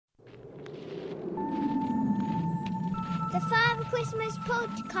The Father Christmas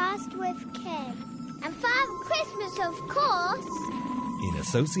podcast with Kim. And Father Christmas, of course. In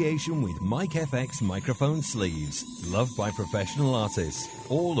association with Mike FX microphone sleeves, loved by professional artists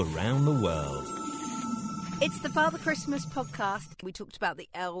all around the world. It's the Father Christmas podcast. We talked about the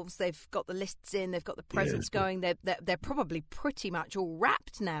elves. They've got the lists in. They've got the presents going. They're probably pretty much all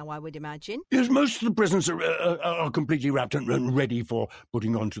wrapped now, I would imagine. Yes, most of the presents are completely wrapped and ready for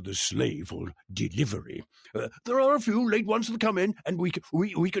putting onto the sleigh for delivery. There are a few late ones that come in, and we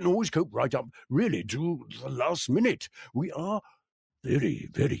can always cope right up, really, to the last minute. We are very,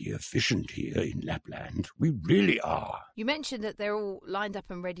 very efficient here in Lapland. We really are. You mentioned that they're all lined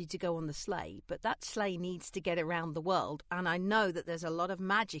up and ready to go on the sleigh, but that sleigh needs to get around the world. And I know that there's a lot of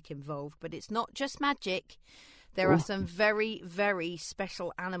magic involved, but it's not just magic. There are some very, very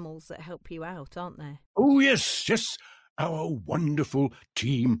special animals that help you out, aren't there? Oh, yes. Our wonderful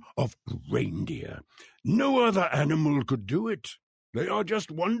team of reindeer. No other animal could do it. They are just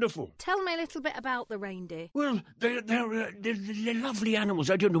wonderful. Tell me a little bit about the reindeer. Well, they're lovely animals.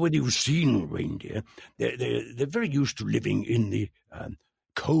 I don't know whether you've seen reindeer. They're very used to living in the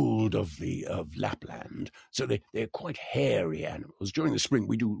cold of Lapland. So they're quite hairy animals. During the spring,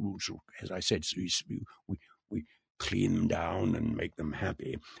 we do, as I said, we clean them down and make them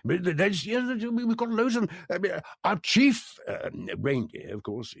happy. But we've got loads of them. Our chief reindeer, of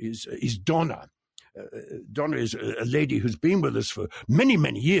course, is Donna. Donna is a lady who's been with us for many,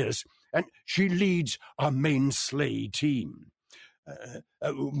 many years, and she leads our main sleigh team.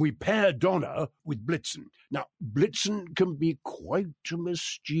 We pair Donna with Blitzen. Now, Blitzen can be quite a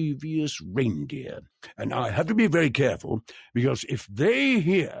mischievous reindeer, and I have to be very careful, because if they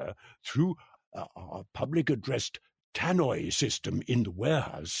hear through our public addressed tannoy system in the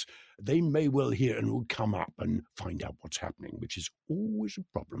warehouse, they may well hear and will come up and find out what's happening, which is always a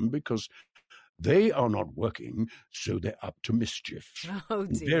problem, because they are not working, so they're up to mischief. Oh,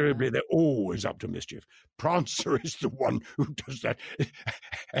 dear. Invariably, they're always up to mischief. Prancer is the one who does that.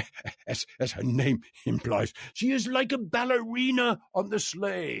 As her name implies, she is like a ballerina on the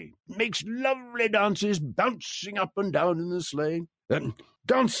sleigh, makes lovely dances, bouncing up and down in the sleigh.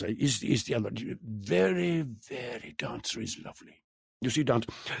 Dancer is the other. Very, very Dancer is lovely. You see,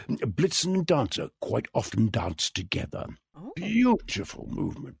 Blitzen and Dancer quite often dance together. Oh. Beautiful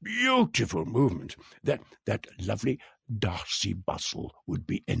movement. That lovely Darcy Bustle would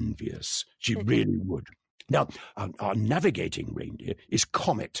be envious. She really would. Now, our navigating reindeer is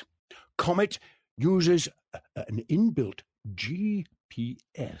Comet. Comet uses an inbuilt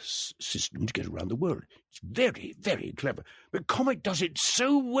GPS system to get around the world. It's very, very clever. But Comet does it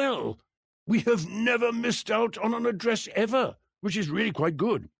so well. We have never missed out on an address ever, which is really quite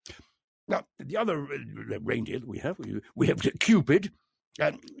good. Now, the other reindeer that we have Cupid.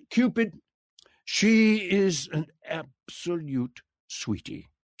 And Cupid, she is an absolute sweetie.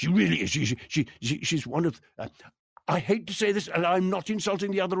 She really is. She's one of... I hate to say this, and I'm not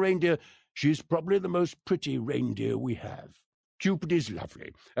insulting the other reindeer. She's probably the most pretty reindeer we have. Cupid is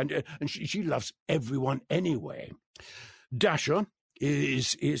lovely, and she loves everyone anyway. Dasher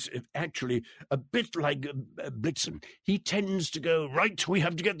is actually a bit like Blitzen. He tends to go, right, we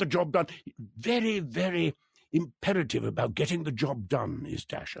have to get the job done. Very, very imperative about getting the job done is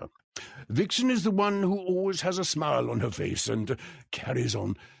Dasher. Vixen is the one who always has a smile on her face and carries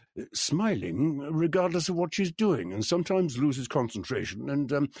on smiling regardless of what she's doing, and sometimes loses concentration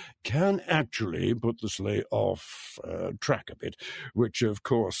and can actually put the sleigh off track a bit, which, of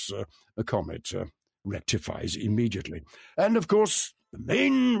course, a Comet rectifies immediately. And, of course, the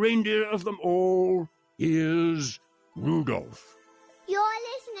main reindeer of them all is Rudolph. You're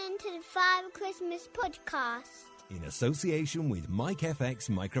listening to the Father Christmas podcast. In association with Mike FX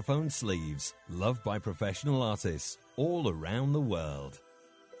microphone sleeves, loved by professional artists all around the world.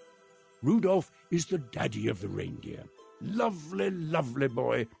 Rudolph is the daddy of the reindeer. Lovely, lovely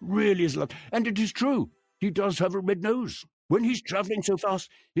boy. Really is lovely. And it is true. He does have a red nose. When he's travelling so fast,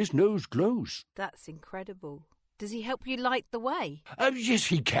 his nose glows. That's incredible. Does he help you light the way? Yes,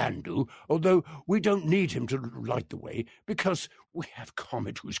 he can do, although we don't need him to light the way, because we have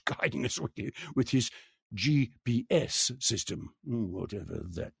Comet who's guiding us with his GPS system, whatever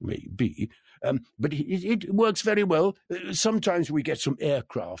that may be. But it works very well. Sometimes we get some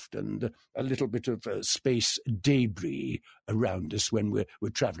aircraft and a little bit of space debris around us when we're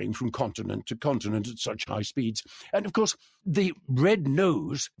travelling from continent to continent at such high speeds. And, of course, the red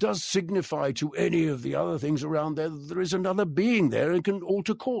nose does signify to any of the other things around there that there is another being there and can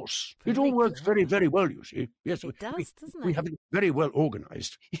alter course. It all works very, very well, you see. Yes, it does, doesn't it? We have it very well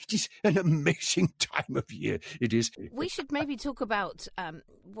organised. It is an amazing time of year. It is. We should maybe talk about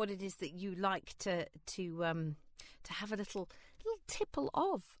what it is that you like to to have a little tipple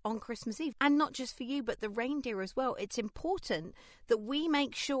of on Christmas Eve. And not just for you, but the reindeer as well. It's important that we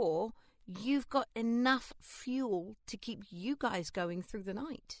make sure you've got enough fuel to keep you guys going through the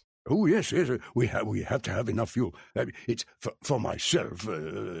night. Oh, yes, we have to have enough fuel. It's for myself,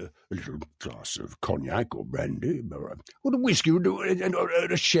 a little glass of cognac or brandy, or a whiskey, or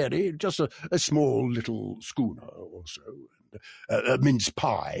a sherry, just a small little schooner or so, and a mince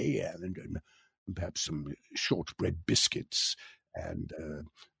pie, and perhaps some shortbread biscuits, and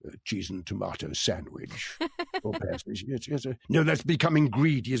a cheese and tomato sandwich. Or perhaps, yes. No, that's becoming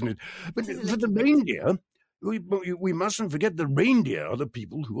greedy, isn't it? But for the reindeer... We mustn't forget the reindeer are the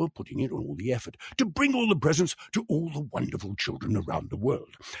people who are putting in all the effort to bring all the presents to all the wonderful children around the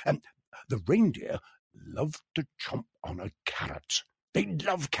world. And the reindeer love to chomp on a carrot. They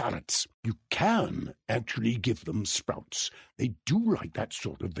love carrots. You can actually give them sprouts. They do like that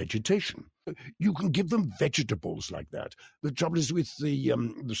sort of vegetation. You can give them vegetables like that. The trouble is with the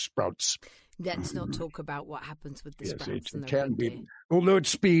sprouts. Let's not talk about what happens with the sprouts. Yes, and it the can reindeer. be. Although at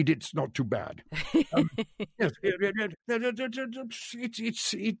speed, it's not too bad. Yes,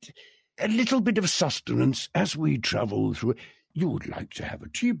 it's a little bit of sustenance as we travel through. You would like to have a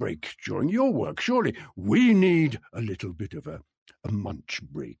tea break during your work, surely. We need a little bit of a munch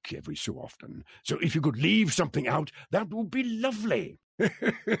break every so often. So if you could leave something out, that would be lovely.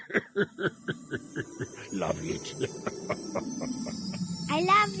 Love it. I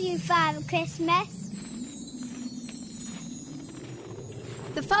love you, Father Christmas.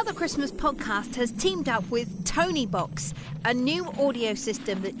 The Father Christmas podcast has teamed up with TonyBox, a new audio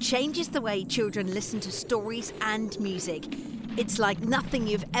system that changes the way children listen to stories and music. It's like nothing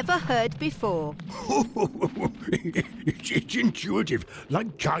you've ever heard before. It's intuitive,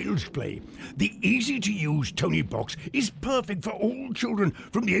 like child's play. The easy-to-use TonyBox is perfect for all children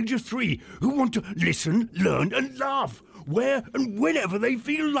from the age of 3 who want to listen, learn and laugh, where and whenever they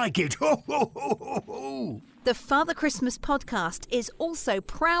feel like it. The Father Christmas podcast is also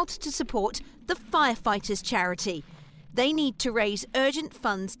proud to support the Firefighters charity. They need to raise urgent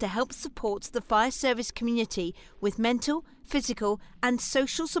funds to help support the fire service community with mental, physical and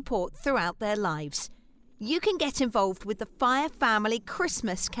social support throughout their lives. You can get involved with the Fire Family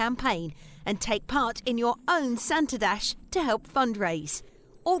Christmas campaign and take part in your own Santa Dash to help fundraise.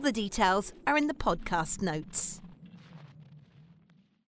 All the details are in the podcast notes.